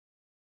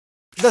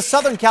The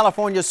Southern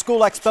California School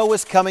Expo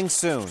is coming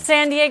soon.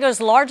 San Diego's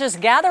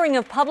largest gathering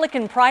of public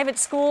and private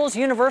schools,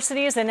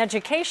 universities, and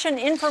education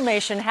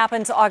information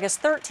happens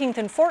August 13th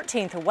and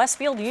 14th at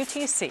Westfield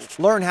UTC.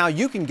 Learn how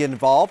you can get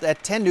involved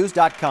at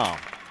 10news.com.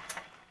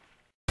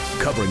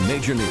 Covering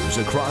major news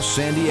across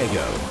San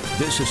Diego,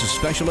 this is a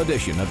special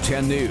edition of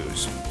 10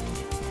 News.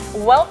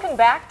 Welcome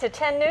back to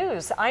 10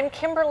 News. I'm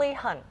Kimberly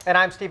Hunt. And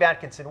I'm Steve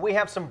Atkinson. We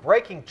have some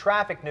breaking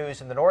traffic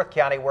news in the North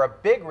County where a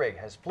big rig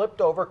has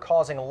flipped over,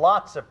 causing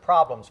lots of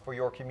problems for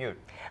your commute.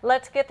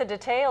 Let's get the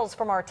details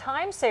from our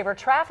Time Saver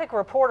traffic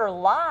reporter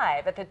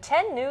live at the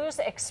 10 News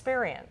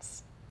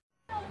Experience.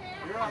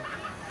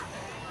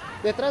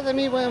 Detrás de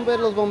mí pueden ver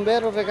los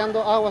bomberos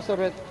regando agua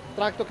sobre el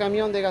tracto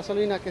camión de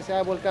gasolina que se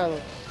ha volcado.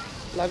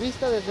 La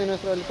vista desde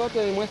nuestro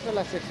helicóptero demuestra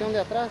la sección de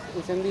atrás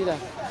encendida.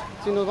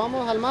 Si nos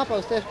vamos al mapa,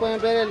 ustedes pueden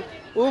ver el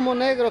humo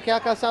negro que ha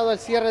causado el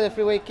cierre del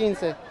Freeway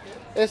 15.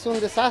 Es un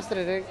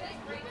desastre.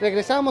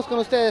 Regresamos con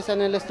ustedes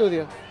en el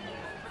estudio.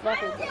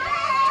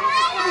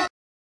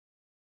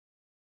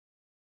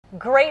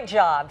 Great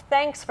job.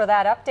 Thanks for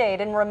that update.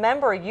 And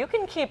remember, you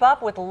can keep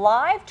up with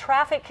live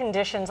traffic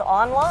conditions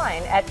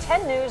online at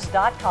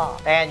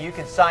 10news.com. And you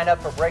can sign up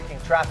for breaking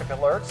traffic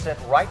alerts sent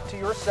right to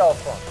your cell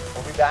phone.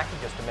 We'll be back in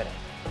just a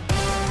minute.